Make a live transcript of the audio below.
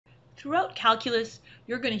Throughout calculus,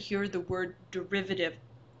 you're going to hear the word derivative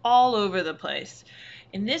all over the place.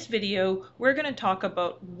 In this video, we're going to talk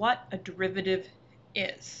about what a derivative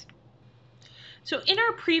is. So in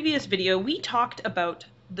our previous video, we talked about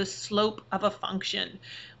the slope of a function.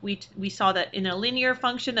 We saw that in a linear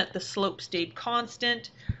function that the slope stayed constant.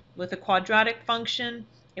 With a quadratic function,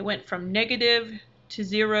 it went from negative to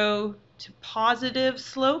 0 to positive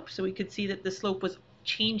slope. So we could see that the slope was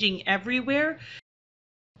changing everywhere.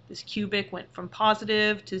 This cubic went from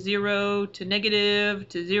positive to 0 to negative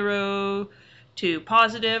to 0 to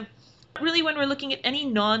positive. Really, when we're looking at any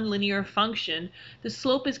nonlinear function, the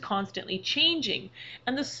slope is constantly changing.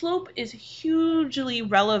 And the slope is hugely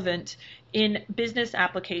relevant in business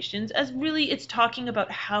applications, as really it's talking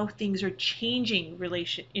about how things are changing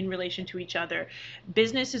in relation to each other.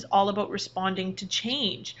 Business is all about responding to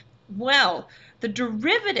change. Well, the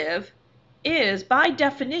derivative is, by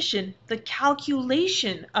definition, the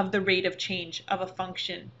calculation of the rate of change of a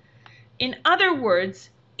function. In other words,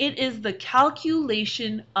 it is the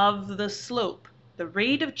calculation of the slope. The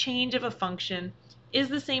rate of change of a function is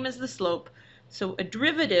the same as the slope, so a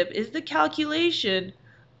derivative is the calculation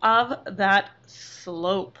of that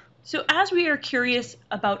slope. So as we are curious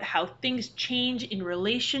about how things change in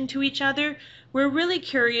relation to each other, we're really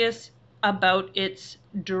curious about its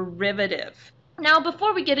derivative. Now,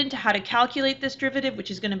 before we get into how to calculate this derivative, which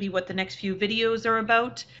is going to be what the next few videos are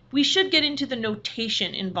about, we should get into the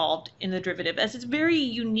notation involved in the derivative, as it's very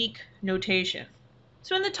unique notation.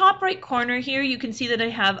 So in the top right corner here, you can see that I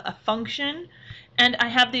have a function, and I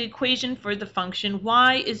have the equation for the function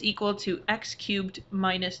y is equal to x cubed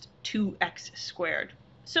minus 2x squared.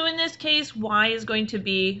 So in this case, y is going to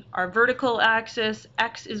be our vertical axis,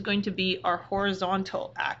 x is going to be our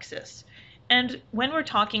horizontal axis. And when we're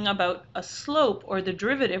talking about a slope or the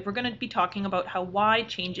derivative, we're going to be talking about how y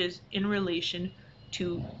changes in relation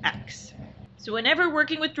to x. So whenever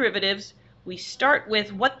working with derivatives, we start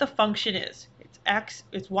with what the function is.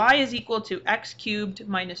 It's y is equal to x cubed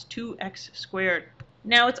minus 2x squared.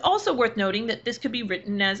 Now it's also worth noting that this could be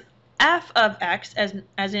written as f of x,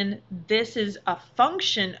 as in this is a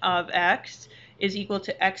function of x, is equal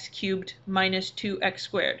to x cubed minus 2x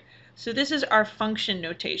squared. So this is our function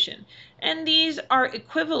notation. And these are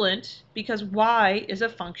equivalent because y is a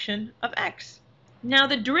function of x. Now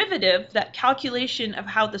the derivative, that calculation of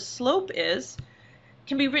how the slope is,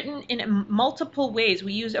 can be written in multiple ways.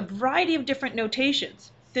 We use a variety of different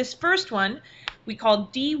notations. This first one we call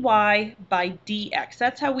dy by dx.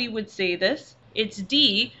 That's how we would say this. It's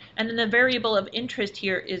d, and then the variable of interest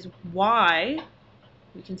here is y.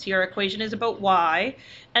 We can see our equation is about y,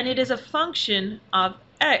 and it is a function of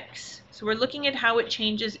x. So we're looking at how it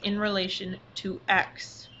changes in relation to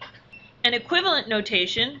x. An equivalent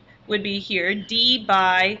notation would be here d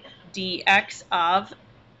by dx of,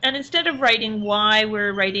 and instead of writing y,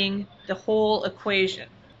 we're writing the whole equation.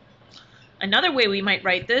 Another way we might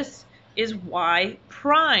write this is y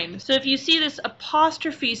prime. So if you see this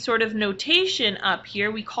apostrophe sort of notation up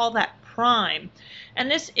here, we call that prime.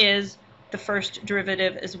 And this is the first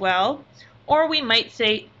derivative as well. Or we might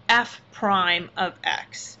say f prime of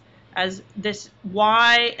x, as this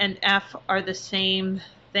y and f are the same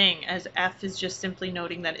thing, as f is just simply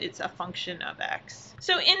noting that it's a function of x.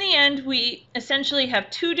 So in the end, we essentially have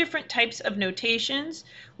two different types of notations.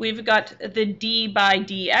 We've got the d by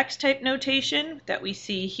dx type notation that we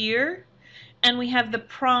see here, and we have the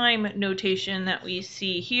prime notation that we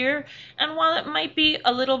see here. And while it might be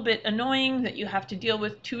a little bit annoying that you have to deal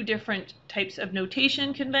with two different types of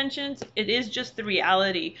notation conventions, it is just the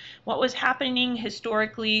reality. What was happening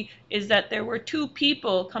historically is that there were two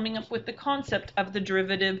people coming up with the concept of the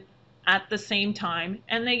derivative at the same time,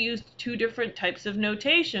 and they used two different types of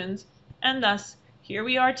notations, and thus here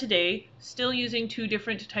we are today still using two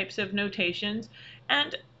different types of notations,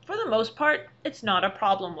 and for the most part, it's not a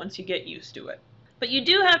problem once you get used to it. But you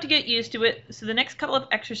do have to get used to it, so the next couple of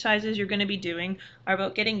exercises you're going to be doing are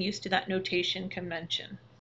about getting used to that notation convention.